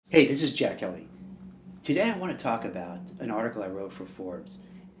Hey, this is Jack Kelly. Today I want to talk about an article I wrote for Forbes.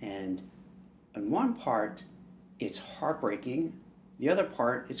 And in one part, it's heartbreaking. The other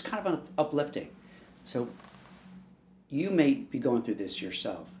part, it's kind of uplifting. So you may be going through this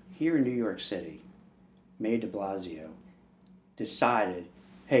yourself. Here in New York City, Mayor de Blasio decided,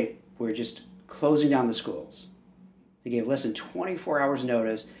 hey, we're just closing down the schools. They gave less than 24 hours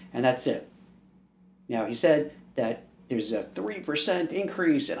notice, and that's it. Now, he said that there's a 3%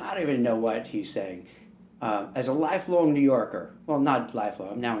 increase, and I don't even know what he's saying. As a lifelong New Yorker, well, not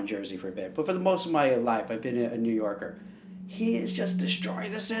lifelong, I'm now in Jersey for a bit, but for the most of my life, I've been a New Yorker. He is just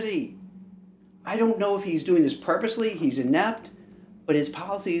destroying the city. I don't know if he's doing this purposely, he's inept, but his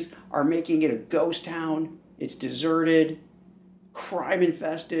policies are making it a ghost town. It's deserted, crime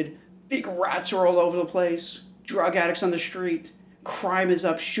infested, big rats are all over the place, drug addicts on the street, crime is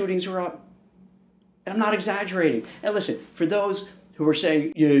up, shootings are up. And I'm not exaggerating. And listen, for those who are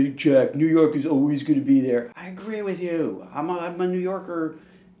saying, yeah, Jack, New York is always going to be there, I agree with you. I'm a New Yorker.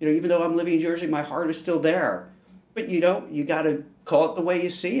 Even though I'm living in Jersey, my heart is still there. But you got to call it the way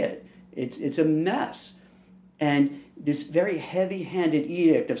you see it. It's a mess. And this very heavy-handed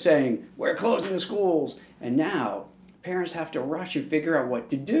edict of saying, we're closing the schools. And now parents have to rush and figure out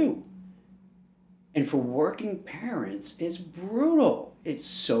what to do. And for working parents, it's brutal. It's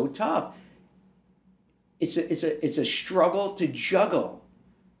so tough. It's a struggle to juggle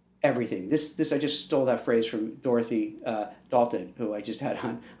everything. This I just stole that phrase from Dorothy Dalton, who I just had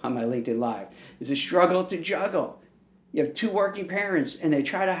on my LinkedIn Live. It's a struggle to juggle. You have two working parents, and they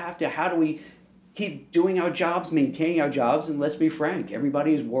try to how do we keep doing our jobs, maintaining our jobs, and let's be frank,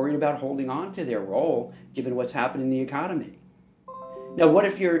 everybody is worried about holding on to their role given what's happened in the economy. Now, what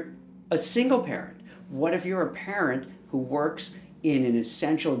if you're a single parent? What if you're a parent who works in an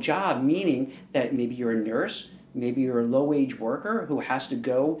essential job, meaning that maybe you're a nurse, maybe you're a low-wage worker who has to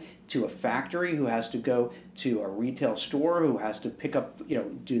go to a factory, who has to go to a retail store, who has to pick up,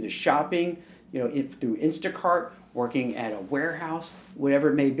 do the shopping, through Instacart, working at a warehouse, whatever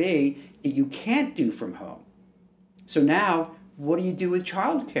it may be, that you can't do from home. So now, what do you do with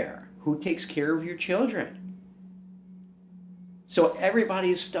childcare? Who takes care of your children? So everybody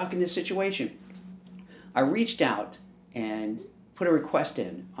is stuck in this situation. I reached out and put a request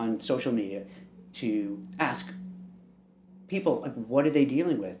in on social media to ask people, like, what are they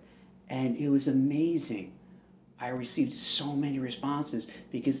dealing with? And it was amazing. I received so many responses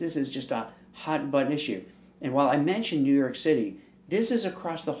because this is just a hot button issue. And while I mentioned New York City, this is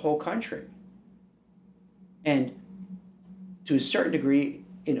across the whole country. And to a certain degree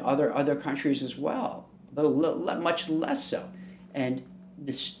in other countries as well, but much less so. And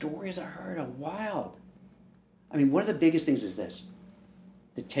the stories I heard are wild. I mean, one of the biggest things is this,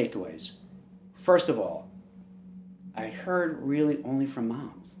 the takeaways. First of all, I heard really only from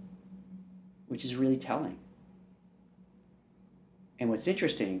moms, which is really telling. And what's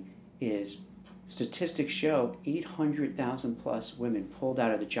interesting is statistics show 800,000 plus women pulled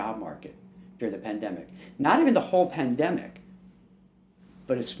out of the job market during the pandemic. Not even the whole pandemic,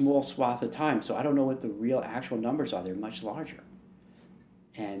 but a small swath of time. So I don't know what the real actual numbers are. They're much larger.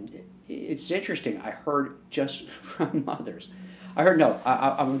 And it's interesting. I heard just from mothers.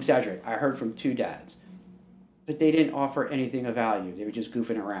 I'm exaggerating. I heard from two dads. But they didn't offer anything of value. They were just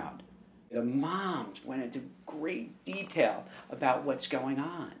goofing around. The moms went into great detail about what's going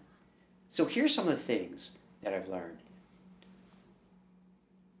on. So here's some of the things that I've learned.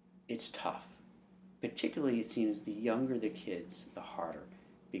 It's tough. Particularly, it seems, the younger the kids, the harder.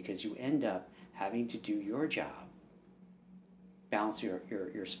 Because you end up having to do your job, balance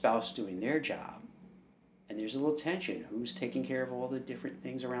your spouse doing their job, and there's a little tension. Who's taking care of all the different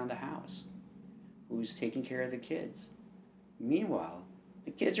things around the house? Who's taking care of the kids? Meanwhile,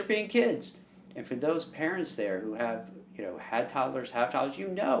 the kids are being kids. And for those parents there who have, have toddlers, they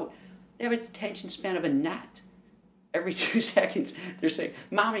have a attention span of a gnat. Every 2 seconds, they're saying,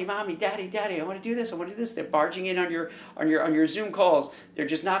 "Mommy, mommy, daddy, daddy, I want to do this, I want to do this." They're barging in on your Zoom calls. They're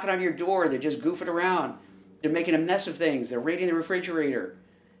just knocking on your door. They're just goofing around. They're making a mess of things. They're raiding the refrigerator.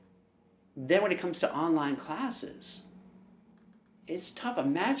 Then when it comes to online classes, it's tough.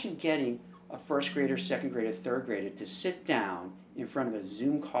 Imagine getting a first grader, second grader, third grader to sit down in front of a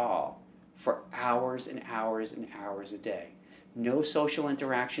Zoom call for hours and hours and hours a day. No social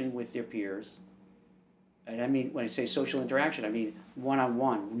interaction with their peers. And I mean, when I say social interaction, I mean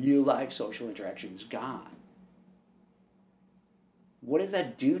one-on-one, real-life social interaction is gone. What does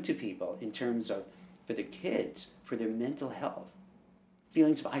that do to people in terms of, for the kids, for their mental health,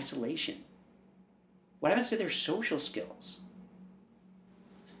 feelings of isolation? What happens to their social skills?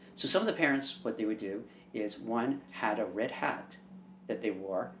 So some of the parents, what they would do is, one had a red hat that they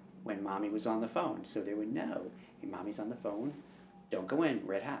wore when mommy was on the phone. So they would know, hey, mommy's on the phone, don't go in,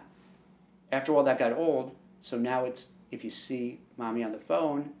 red hat. After all, that got old, so now it's, if you see mommy on the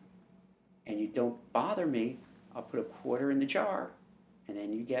phone and you don't bother me, I'll put a quarter in the jar, and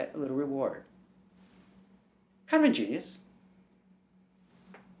then you get a little reward. Kind of ingenious.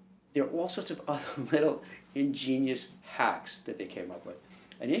 There are all sorts of other little ingenious hacks that they came up with.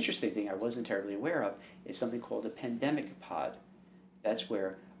 An interesting thing I wasn't terribly aware of is something called a pandemic pod. That's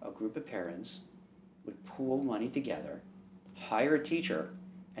where a group of parents would pool money together, hire a teacher,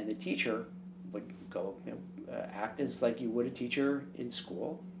 and the teacher would go act as like you would a teacher in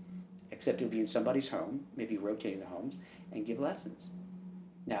school, except it would be in somebody's home, maybe rotating the homes, and give lessons.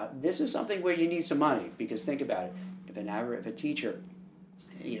 Now, this is something where you need some money, because think about it. If a teacher,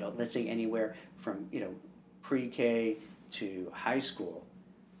 let's say anywhere from, pre-K to high school,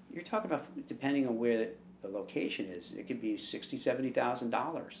 you're talking about, depending on where the location is, it could be $60,000,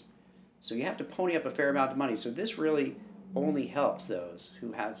 $70,000. So you have to pony up a fair amount of money. So this really only helps those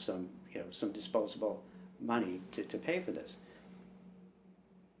who have some disposable money to pay for this.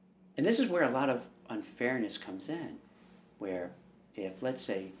 And this is where a lot of unfairness comes in, where if, let's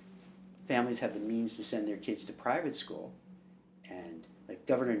say, families have the means to send their kids to private school, and like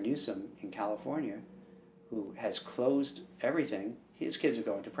Governor Newsom in California, who has closed everything, his kids are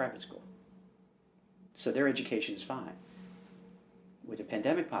going to private school. So their education is fine. With a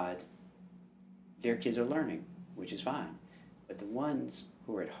pandemic pod, their kids are learning, which is fine. But the ones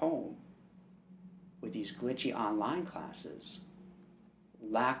who are at home with these glitchy online classes,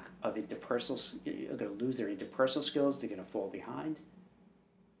 lack of interpersonal, are going to lose their interpersonal skills, they're going to fall behind.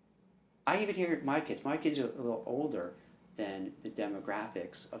 I even hear my kids are a little older than the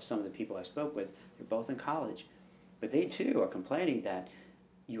demographics of some of the people I spoke with. They're both in college. But they too are complaining that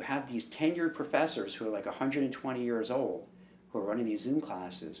you have these tenured professors who are like 120 years old, who are running these Zoom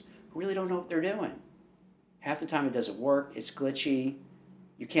classes, who really don't know what they're doing. Half the time it doesn't work, it's glitchy,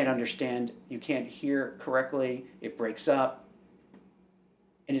 you can't understand, you can't hear correctly, it breaks up.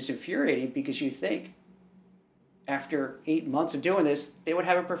 And it's infuriating because you think after 8 months of doing this, they would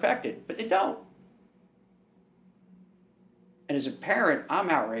have it perfected, but they don't. And as a parent, I'm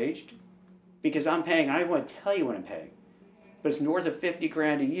outraged because I'm paying, I don't even want to tell you what I'm paying, but it's north of 50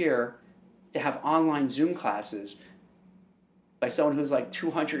 grand a year to have online Zoom classes by someone who's like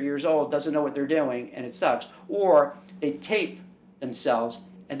 200 years old, doesn't know what they're doing, and it sucks. Or they tape themselves,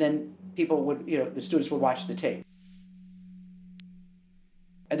 and then people would, the students would watch the tape.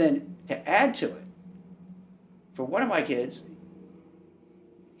 And then to add to it, for one of my kids,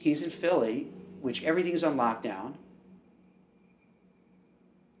 he's in Philly, which everything's on lockdown.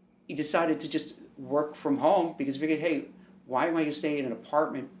 He decided to just work from home because he figured, hey, why am I going to stay in an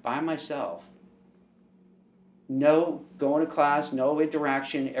apartment by myself? No going to class, no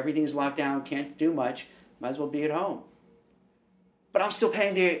interaction, everything's locked down, can't do much, might as well be at home. But I'll still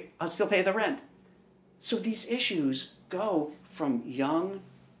pay the rent. So these issues go from young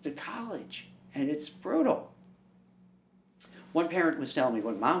to college, and it's brutal. One parent was telling me,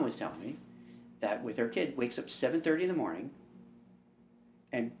 one mom was telling me, that with her kid, wakes up 7:30 in the morning,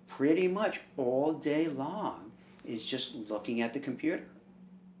 and pretty much all day long is just looking at the computer.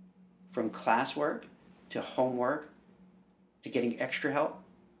 From classwork to homework to getting extra help.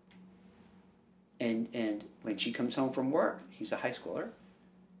 And when she comes home from work, he's a high schooler,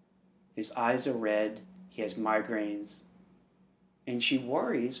 his eyes are red, he has migraines, and she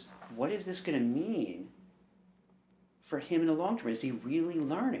worries, what is this going to mean for him in the long term? Is he really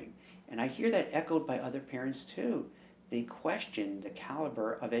learning? And I hear that echoed by other parents too. They question the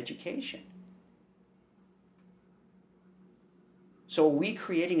caliber of education. So are we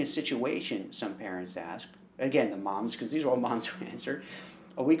creating a situation, some parents ask, again, the moms, because these are all moms who answer,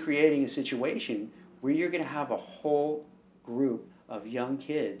 are we creating a situation where you're going to have a whole group of young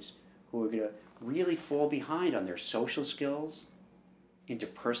kids who are going to really fall behind on their social skills,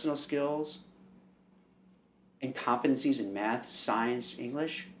 interpersonal skills, and competencies in math, science,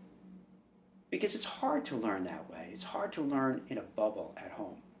 English? Because it's hard to learn that way. It's hard to learn in a bubble at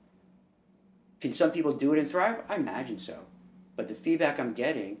home. Can some people do it and thrive? I imagine so. But the feedback I'm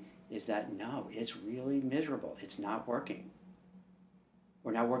getting is that no, it's really miserable. It's not working.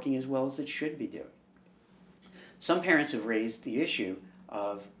 We're not working as well as it should be doing. Some parents have raised the issue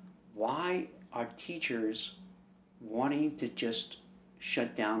of why are teachers wanting to just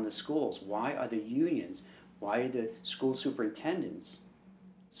shut down the schools? Why are the unions, why are the school superintendents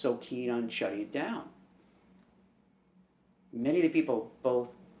so keen on shutting it down? Many of the people, both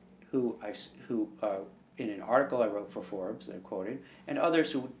who in an article I wrote for Forbes, I quoted, and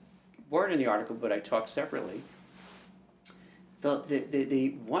others who weren't in the article but I talked separately,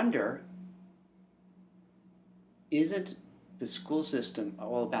 They wonder, isn't the school system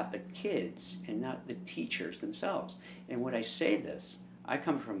all about the kids and not the teachers themselves? And when I say this, I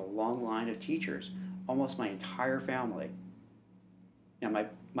come from a long line of teachers, almost my entire family. Now, my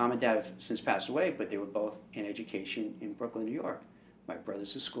mom and dad have since passed away, but they were both in education in Brooklyn, New York. My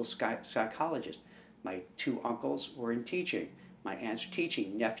brother's a school psychologist. My two uncles were in teaching. My aunts are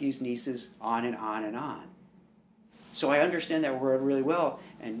teaching, nephews, nieces, on and on and on. So I understand that word really well,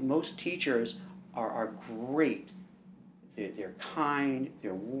 and most teachers are great. They're kind,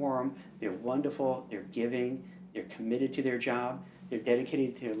 they're warm, they're wonderful, they're giving, they're committed to their job, they're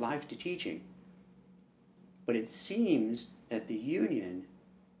dedicated to their life to teaching. But it seems that the union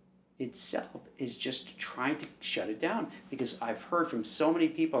itself is just trying to shut it down, because I've heard from so many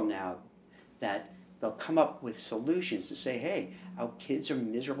people now that they'll come up with solutions to say, hey, our kids are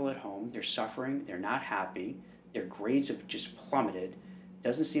miserable at home, they're suffering, they're not happy, their grades have just plummeted,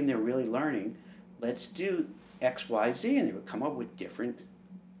 doesn't seem they're really learning, let's do X, Y, Z, and they would come up with different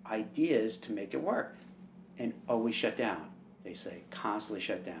ideas to make it work. And always shut down, they say, constantly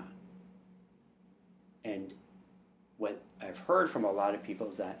shut down. And what I've heard from a lot of people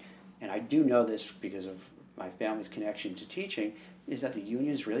is that, and I do know this because of my family's connection to teaching, is that the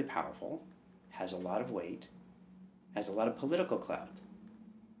union is really powerful, has a lot of weight, has a lot of political clout.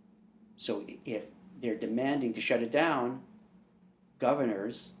 So if they're demanding to shut it down,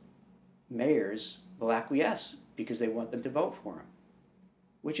 governors, mayors will acquiesce because they want them to vote for them,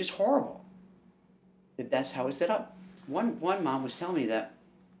 which is horrible. That's how it's set up. One mom was telling me that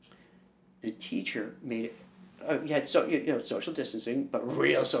the teacher made it, you had social distancing, but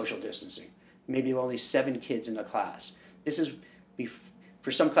real social distancing. Maybe only 7 kids in the class. This is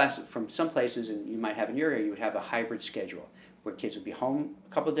for some classes, from some places, and you might have in your area, you would have a hybrid schedule where kids would be home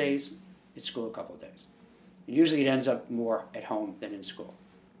a couple of days, at school a couple of days. And usually it ends up more at home than in school.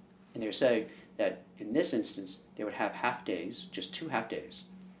 And they were saying that in this instance, they would have half days, just 2 half days.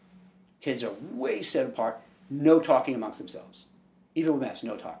 Kids are way set apart, no talking amongst themselves. Even with masks,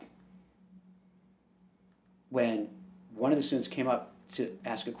 no talking. When one of the students came up to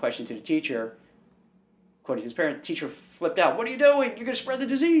ask a question to the teacher, according to his parent, the teacher flipped out. What are you doing? You're going to spread the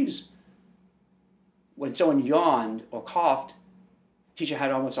disease. When someone yawned or coughed, the teacher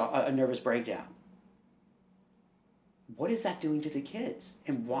had almost a nervous breakdown. What is that doing to the kids?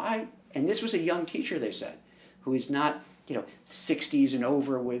 And why? And this was a young teacher, they said, who is not, 60s and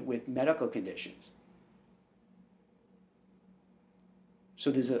over with medical conditions.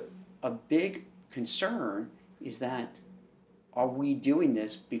 So there's a big concern is that, are we doing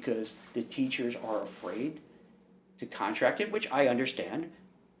this because the teachers are afraid to contract it, which I understand,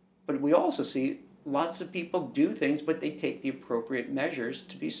 but we also see lots of people do things, but they take the appropriate measures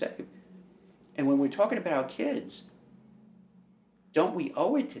to be safe. And when we're talking about our kids, don't we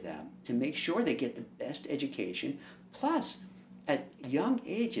owe it to them to make sure they get the best education, plus at young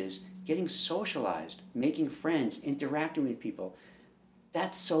ages, getting socialized, making friends, interacting with people,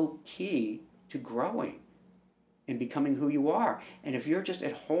 that's so key to growing and becoming who you are. And if you're just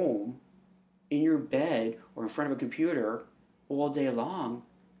at home, in your bed, or in front of a computer all day long,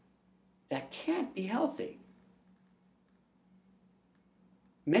 that can't be healthy.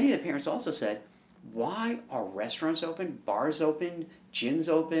 Many of the parents also said, why are restaurants open, bars open, gyms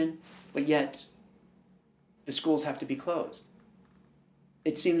open, but yet the schools have to be closed?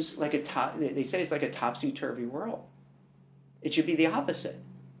 It seems like they say it's like a topsy-turvy world. It should be the opposite.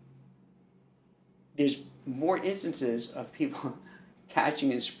 There's more instances of people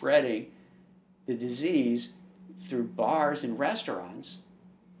catching and spreading the disease through bars and restaurants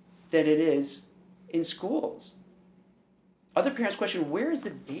than it is in schools. Other parents question, where's the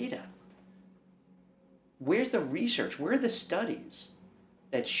data? Where's the research? Where are the studies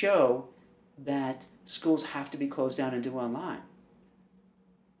that show that schools have to be closed down and do online?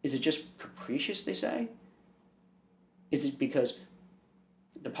 Is it just capricious, they say? Is it because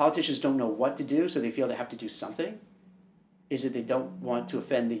the politicians don't know what to do, so they feel they have to do something? Is it they don't want to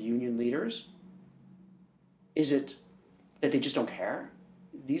offend the union leaders? Is it that they just don't care?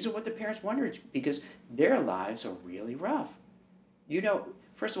 These are what the parents wonder, because their lives are really rough.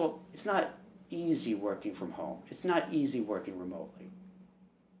 First of all, it's not easy working from home. It's not easy working remotely.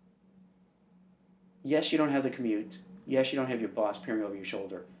 Yes, you don't have the commute. Yes, you don't have your boss peering over your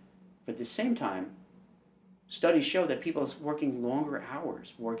shoulder. But at the same time, studies show that people are working longer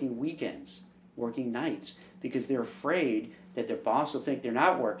hours, working weekends, working nights, because they're afraid that their boss will think they're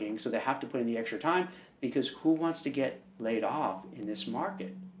not working, so they have to put in the extra time, because who wants to get laid off in this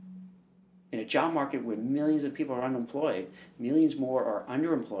market? In a job market where millions of people are unemployed, millions more are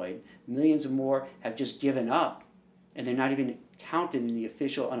underemployed, millions more have just given up, And they're not even counted in the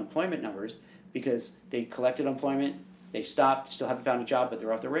official unemployment numbers because they collected unemployment, they stopped, still haven't found a job, but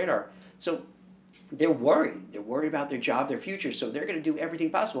they're off the radar. So they're worried. They're worried about their job, their future, so they're going to do everything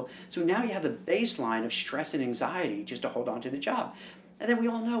possible. So now you have a baseline of stress and anxiety just to hold on to the job. And then we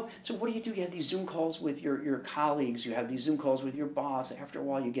all know, so what do? You have these Zoom calls with your colleagues, you have these Zoom calls with your boss. After a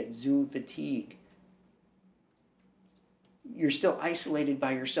while, you get Zoom fatigue. You're still isolated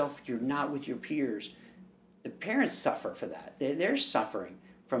by yourself. You're not with your peers. The parents suffer for that. They're suffering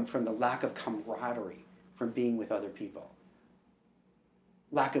from the lack of camaraderie, from being with other people.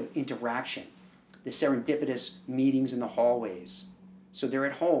 Lack of interaction, the serendipitous meetings in the hallways. So they're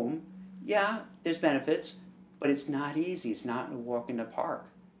at home. Yeah, there's benefits, but it's not easy. It's not a walk in the park.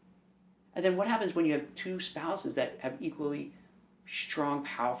 And then what happens when you have two spouses that have equally strong,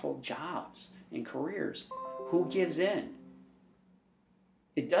 powerful jobs and careers? Who gives in?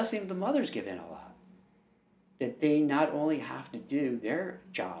 It does seem the mothers give in a lot. That they not only have to do their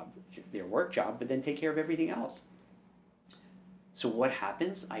job, their work job, but then take care of everything else. So what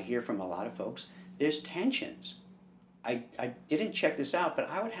happens? I hear from a lot of folks, there's tensions. I didn't check this out, but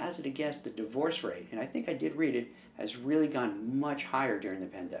I would hazard a guess the divorce rate, and I think I did read it, has really gone much higher during the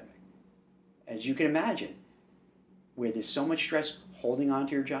pandemic. As you can imagine, where there's so much stress holding on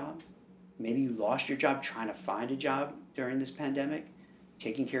to your job, maybe you lost your job trying to find a job during this pandemic,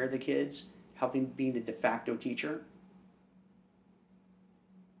 taking care of the kids, helping being the de facto teacher.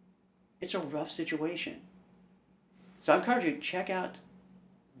 It's a rough situation. So I encourage you to check out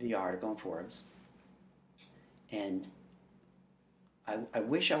the article in Forbes. And I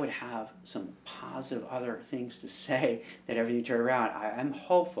wish I would have some positive other things to say that everything turned around. I'm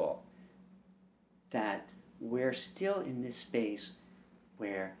hopeful that we're still in this space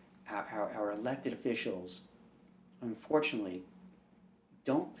where our elected officials, unfortunately,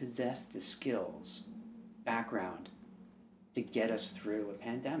 don't possess the skills, background to get us through a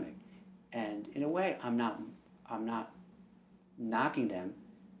pandemic. And in a way, I'm not knocking them,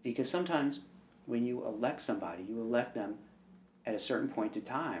 because sometimes when you elect somebody, you elect them at a certain point in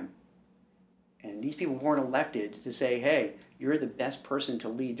time. And these people weren't elected to say, hey, you're the best person to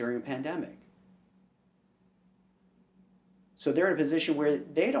lead during a pandemic. So they're in a position where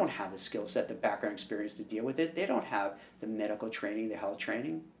they don't have the skill set, the background experience to deal with it. They don't have the medical training, the health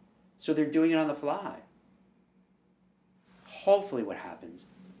training. So they're doing it on the fly. Hopefully what happens,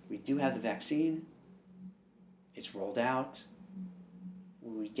 we do have the vaccine. It's rolled out.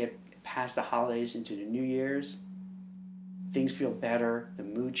 We get past the holidays into the New Year's. Things feel better. The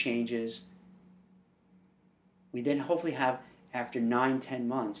mood changes. We then hopefully have, after 9-10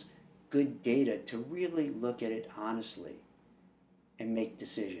 months, good data to really look at it honestly and make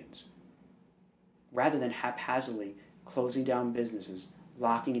decisions. Rather than haphazardly closing down businesses,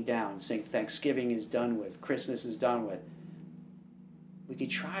 locking it down, saying Thanksgiving is done with, Christmas is done with, we could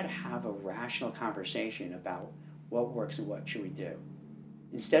try to have a rational conversation about what works and what should we do.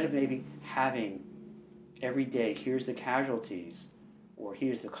 Instead of maybe having every day, here's the casualties, or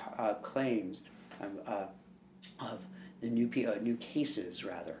here's the claims of the new cases,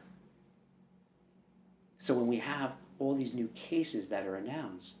 rather. So when we have all these new cases that are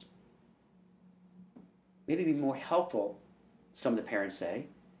announced, maybe it'd be more helpful, some of the parents say,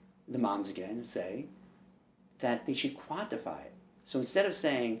 the moms again say, that they should quantify it. So instead of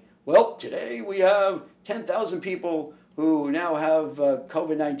saying, well, today we have 10,000 people who now have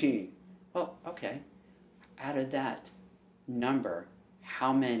COVID-19. Well, okay. Out of that number,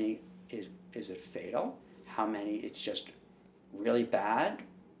 how many is it fatal? How many it's just really bad,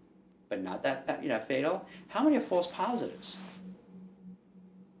 but not that bad, fatal? How many are false positives?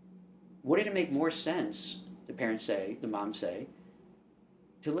 Wouldn't it make more sense, the parents say, the moms say,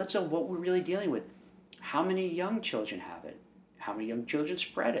 to let's know what we're really dealing with? How many young children have it? How many young children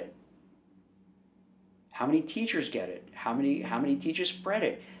spread it? How many teachers get it? How many teachers spread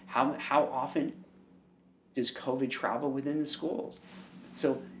it? How often does COVID travel within the schools?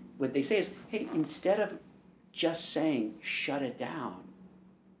 So what they say is, hey, instead of just saying shut it down,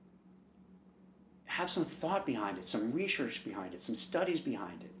 have some thought behind it, some research behind it, some studies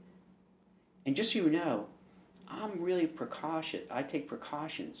behind it. And just so you know, I'm really precautious. I take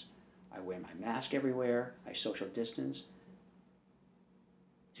precautions. I wear my mask everywhere. I social distance.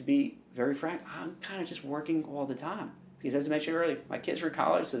 To be very frank, I'm kind of just working all the time. Because as I mentioned earlier, my kids are in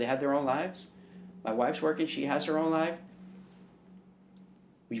college, so they have their own lives. My wife's working, she has her own life.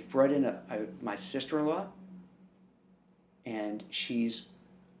 We've brought in my sister-in-law, and she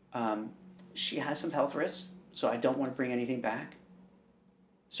has some health risks, so I don't want to bring anything back.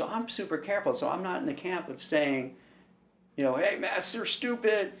 So I'm super careful. So I'm not in the camp of saying, hey, masks are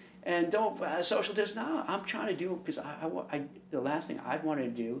stupid, and don't social distance. No, I'm trying to do, because the last thing I'd want to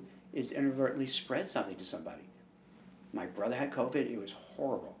do is inadvertently spread something to somebody. My brother had COVID. It was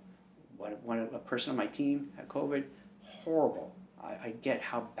horrible. A person on my team had COVID. Horrible. I get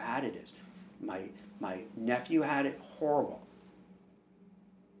how bad it is. My nephew had it. Horrible.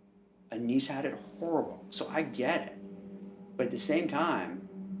 A niece had it. Horrible. So I get it. But at the same time,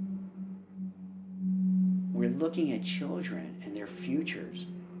 we're looking at children and their futures.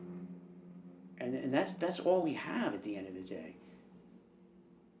 And that's all we have at the end of the day.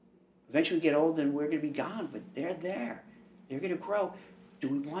 Eventually we get old and we're going to be gone, but they're there. They're going to grow. Do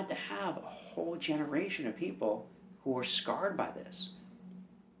we want to have a whole generation of people who are scarred by this,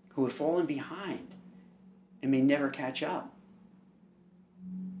 who have fallen behind and may never catch up?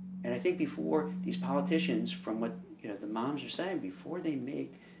 And I think before these politicians, from what the moms are saying, before they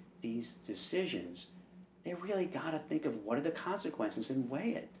make these decisions, they really got to think of what are the consequences and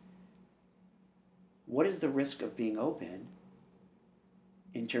weigh it. What is the risk of being open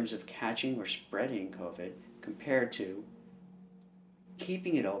in terms of catching or spreading COVID compared to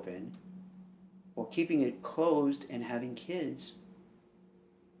keeping it open or keeping it closed and having kids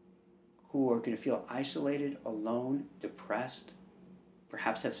who are going to feel isolated, alone, depressed,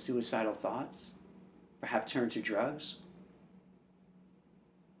 perhaps have suicidal thoughts, perhaps turn to drugs,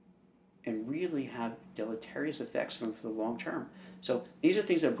 and really have deleterious effects for the long term. So these are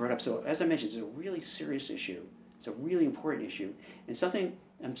things that are brought up. So as I mentioned, it's a really serious issue. It's a really important issue. And something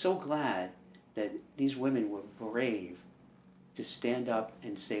I'm so glad that these women were brave to stand up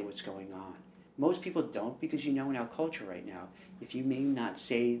and say what's going on. Most people don't, because in our culture right now, if you may not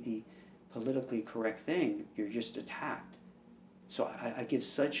say the politically correct thing, you're just attacked. So I give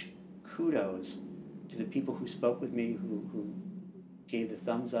such kudos to the people who spoke with me, who gave the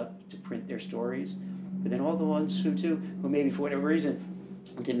thumbs up to print their stories, but then all the ones who maybe for whatever reason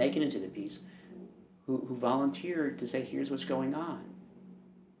didn't make it into the piece, who volunteered to say, here's what's going on.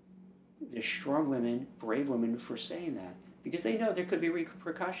 They're strong women, brave women for saying that, because they know there could be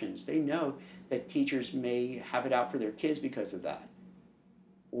repercussions. They know that teachers may have it out for their kids because of that,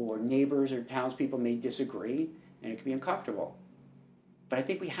 or neighbors or townspeople may disagree, and it could be uncomfortable. But I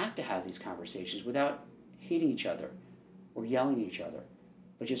think we have to have these conversations without hating each other or yelling at each other,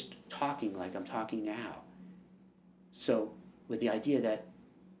 but just talking like I'm talking now. So with the idea that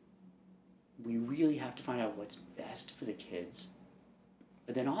we really have to find out what's best for the kids,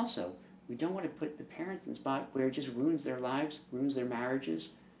 but then also we don't want to put the parents in the spot where it just ruins their lives, ruins their marriages,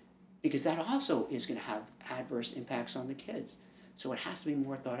 because that also is going to have adverse impacts on the kids. So it has to be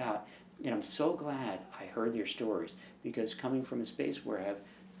more thought out. And I'm so glad I heard their stories, because coming from a space where I have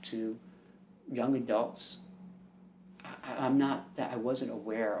two young adults, I wasn't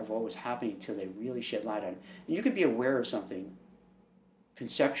aware of what was happening until they really shed light on it. And you could be aware of something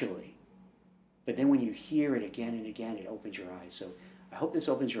conceptually, but then when you hear it again and again, it opens your eyes. So I hope this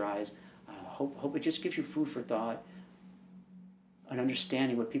opens your eyes. Hope it just gives you food for thought, an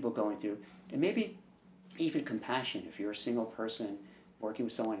understanding what people are going through, and maybe even compassion. If you're a single person working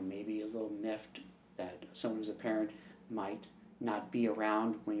with someone and maybe a little miffed that someone who's a parent might not be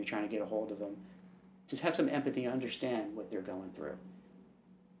around when you're trying to get a hold of them, just have some empathy and understand what they're going through.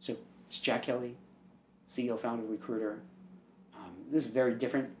 So it's Jack Kelly, CEO, founder, recruiter. This is a very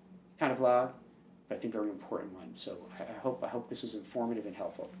different kind of vlog, but I think very important one. So I hope this was informative and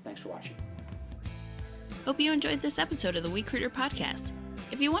helpful. Thanks for watching. Hope you enjoyed this episode of the WeCruiter podcast.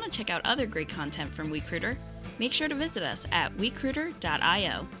 If you want to check out other great content from WeCruiter, make sure to visit us at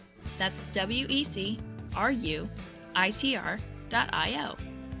wecruiter.io. That's WECRUITR.io.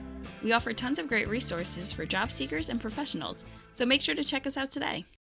 We offer tons of great resources for job seekers and professionals, so make sure to check us out today.